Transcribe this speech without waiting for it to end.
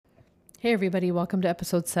Hey everybody, welcome to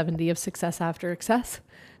episode 70 of Success After Excess.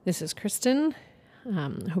 This is Kristen.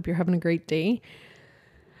 I hope you're having a great day.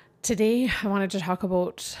 Today I wanted to talk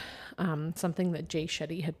about something that Jay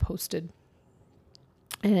Shetty had posted.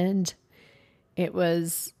 And it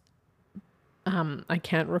was, I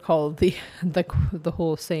can't recall the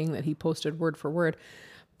whole saying that he posted word for word,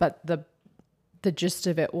 but the gist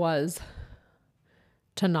of it was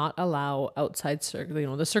to not allow outside,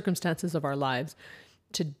 the circumstances of our lives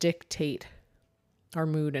to dictate our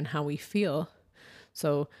mood and how we feel.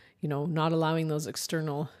 So, not allowing those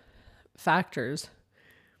external factors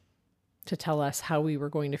to tell us how we were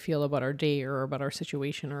going to feel about our day or about our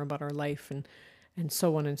situation or about our life and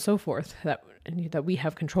so on and so forth, that we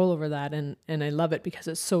have control over that. And I love it because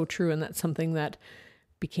it's so true. And that's something that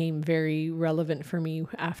became very relevant for me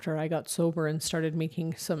after I got sober and started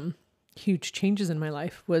making some huge changes in my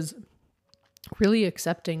life, was really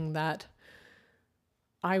accepting that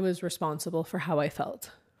I was responsible for how I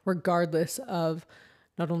felt, regardless of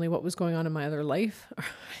not only what was going on in my other life,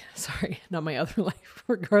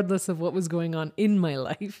 regardless of what was going on in my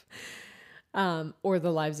life, or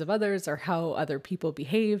the lives of others, or how other people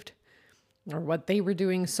behaved, or what they were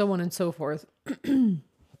doing, so on and so forth.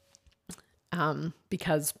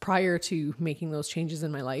 Because prior to making those changes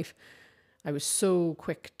in my life, I was so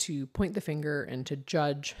quick to point the finger and to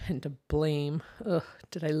judge and to blame. Ugh,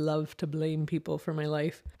 did I love to blame people for my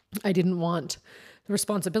life? I didn't want the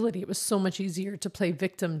responsibility. It was so much easier to play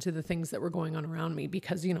victim to the things that were going on around me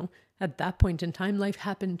because, at that point in time, life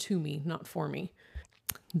happened to me, not for me.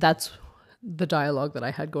 That's the dialogue that I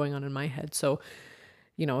had going on in my head. So,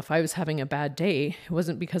 if I was having a bad day, it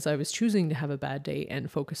wasn't because I was choosing to have a bad day and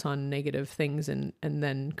focus on negative things and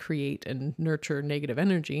then create and nurture negative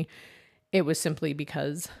energy. It was simply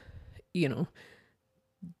because, the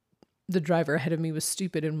driver ahead of me was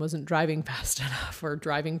stupid and wasn't driving fast enough or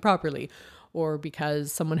driving properly, or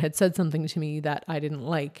because someone had said something to me that I didn't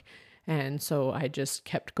like. And so I just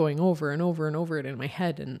kept going over and over and over it in my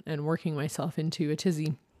head and working myself into a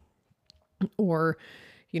tizzy. Or,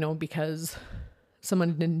 because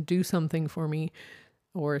someone didn't do something for me,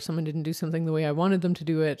 or someone didn't do something the way I wanted them to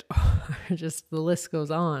do it, or just the list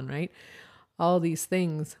goes on, right? All these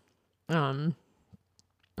things. And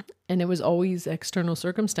it was always external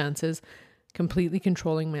circumstances completely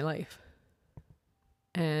controlling my life.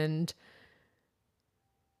 And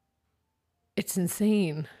it's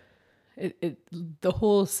insane. The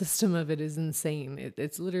whole system of it is insane.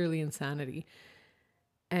 It's literally insanity.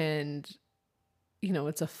 And,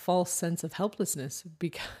 it's a false sense of helplessness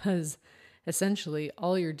because essentially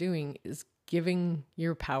all you're doing is giving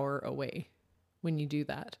your power away when you do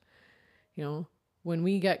that. When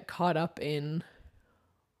we get caught up in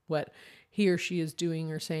what he or she is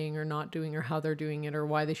doing or saying or not doing or how they're doing it or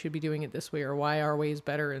why they should be doing it this way or why our way is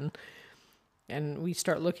better, and we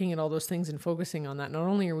start looking at all those things and focusing on that, not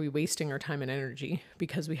only are we wasting our time and energy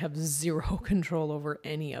because we have zero control over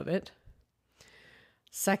any of it.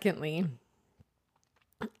 Secondly,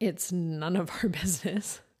 it's none of our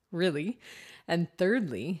business, really. And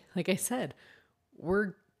thirdly, like I said,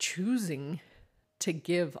 we're choosing to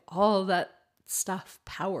give all that stuff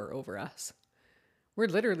power over us. We're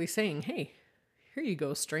literally saying, hey, here you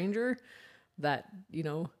go, stranger, that,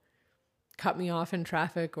 cut me off in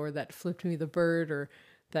traffic, or that flipped me the bird, or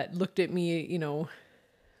that looked at me,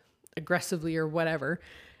 aggressively or whatever.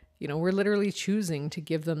 We're literally choosing to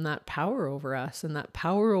give them that power over us and that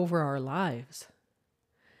power over our lives.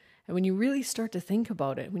 And when you really start to think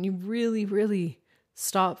about it, when you really, really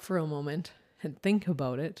stop for a moment and think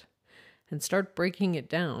about it and start breaking it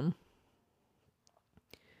down,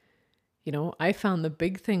 I found the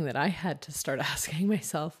big thing that I had to start asking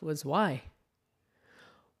myself was why?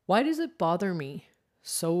 Why does it bother me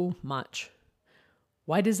so much?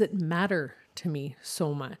 Why does it matter to me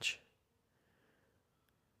so much?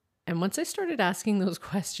 And once I started asking those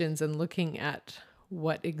questions and looking at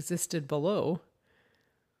what existed below,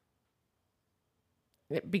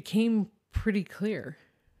 it became pretty clear.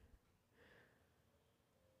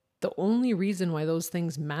 The only reason why those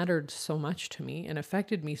things mattered so much to me and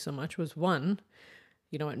affected me so much was, one,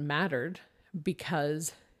 it mattered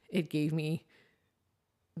because it gave me,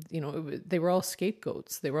 they were all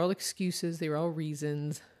scapegoats. They were all excuses. They were all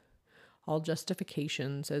reasons, all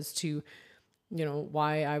justifications as to,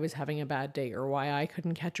 why I was having a bad day or why I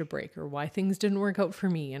couldn't catch a break or why things didn't work out for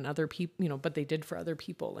me and other people, but they did for other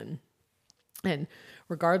people. And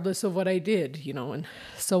regardless of what I did, and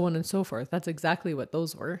so on and so forth, that's exactly what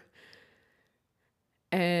those were.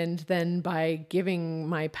 And then by giving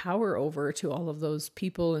my power over to all of those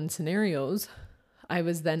people and scenarios, I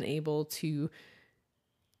was then able to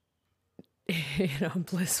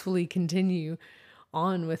blissfully continue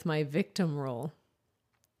on with my victim role.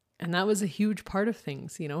 And that was a huge part of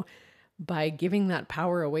things, by giving that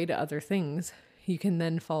power away to other things, you can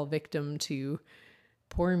then fall victim to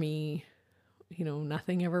poor me,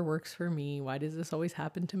 nothing ever works for me. Why does this always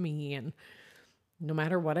happen to me? And no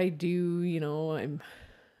matter what I do, I'm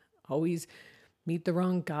always meet the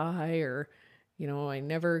wrong guy, or, I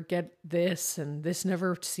never get this and this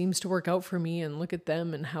never seems to work out for me, and look at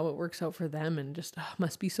them and how it works out for them, and just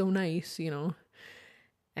must be so nice,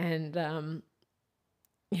 and,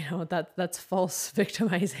 that's false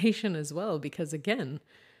victimization as well, because again,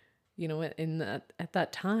 at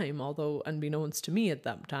that time, although unbeknownst to me at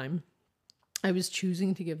that time, I was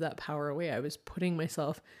choosing to give that power away. I was putting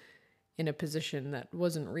myself in a position that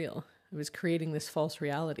wasn't real. I was creating this false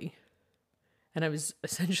reality. And I was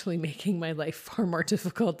essentially making my life far more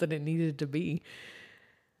difficult than it needed to be.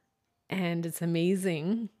 And it's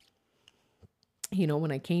amazing,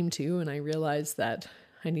 when I came to and I realized that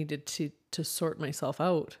I needed to sort myself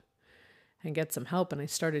out and get some help. And I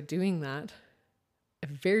started doing that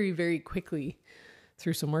very, very quickly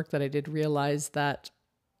through some work that I did, realize that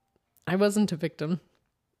I wasn't a victim,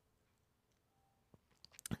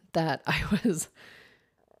 that I was,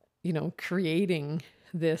 creating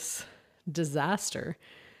this disaster,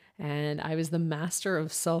 and I was the master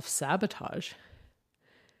of self-sabotage.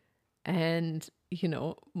 And,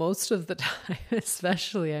 most of the time,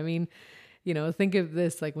 especially, think of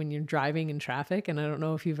this like when you're driving in traffic, and I don't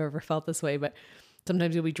know if you've ever felt this way, but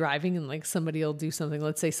sometimes you'll be driving and like somebody will do something.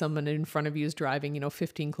 Let's say someone in front of you is driving,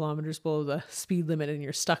 15 kilometers below the speed limit, and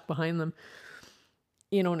you're stuck behind them,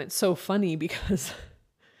 and it's so funny because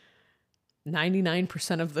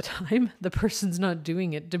 99% of the time, the person's not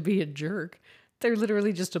doing it to be a jerk. They're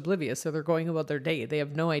literally just oblivious. So they're going about their day. They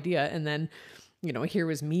have no idea. And then, here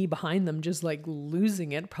was me behind them, just like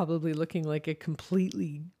losing it, probably looking like a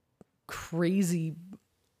completely crazy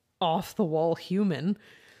off the wall human.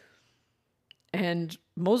 And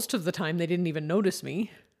most of the time they didn't even notice me.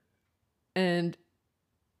 And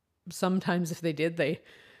sometimes if they did, they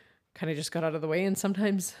kind of just got out of the way. And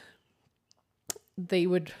sometimes they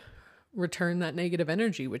would return that negative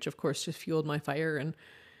energy, which of course just fueled my fire and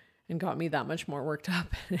got me that much more worked up.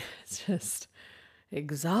 It's just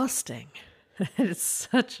exhausting. It's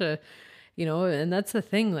such a, and that's the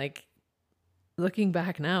thing, like looking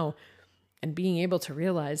back now and being able to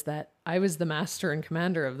realize that I was the master and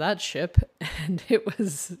commander of that ship, and it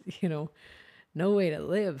was, no way to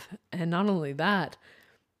live. And not only that,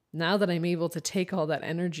 now that I'm able to take all that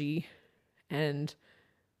energy and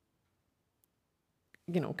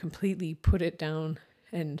completely put it down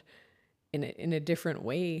and in a different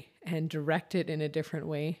way and direct it in a different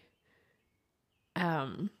way.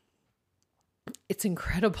 It's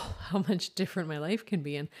incredible how much different my life can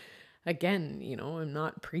be. And again, I'm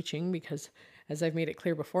not preaching, because as I've made it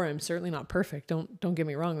clear before, I'm certainly not perfect. Don't get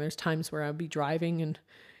me wrong. There's times where I'll be driving and,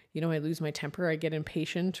 I lose my temper, I get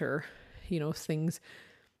impatient, or, things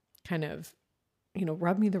kind of,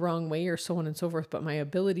 rub me the wrong way, or so on and so forth. But my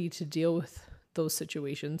ability to deal with those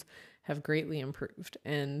situations have greatly improved.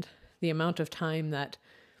 And the amount of time that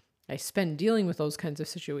I spend dealing with those kinds of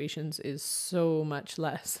situations is so much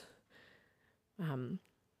less.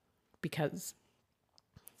 Because,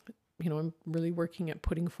 I'm really working at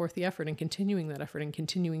putting forth the effort and continuing that effort and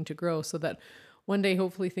continuing to grow, so that one day,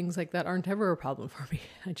 hopefully things like that aren't ever a problem for me.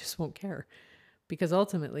 I just won't care, because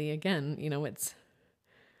ultimately, again,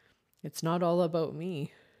 it's not all about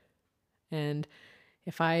me. And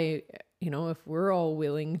if if we're all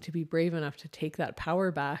willing to be brave enough to take that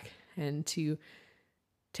power back and to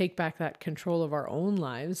take back that control of our own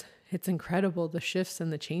lives, it's incredible the shifts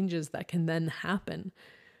and the changes that can then happen,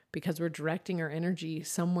 because we're directing our energy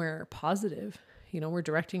somewhere positive. We're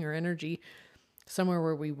directing our energy somewhere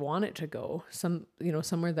where we want it to go,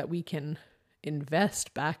 somewhere that we can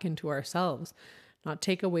invest back into ourselves, not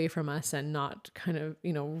take away from us, and not kind of,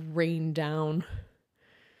 rain down,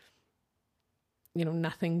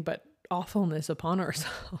 nothing but awfulness upon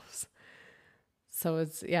ourselves. So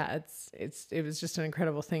it was just an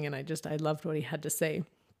incredible thing. And I loved what he had to say.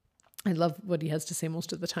 I love what he has to say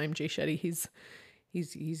most of the time. Jay Shetty,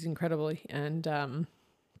 he's incredible. And,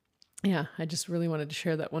 I just really wanted to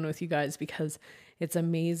share that one with you guys, because it's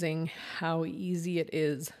amazing how easy it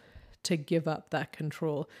is to give up that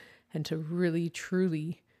control and to really,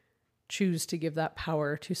 truly choose to give that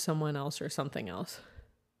power to someone else or something else.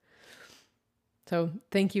 So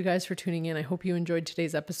thank you guys for tuning in. I hope you enjoyed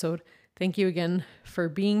today's episode. Thank you again for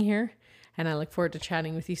being here, and I look forward to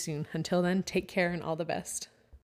chatting with you soon. Until then, take care and all the best.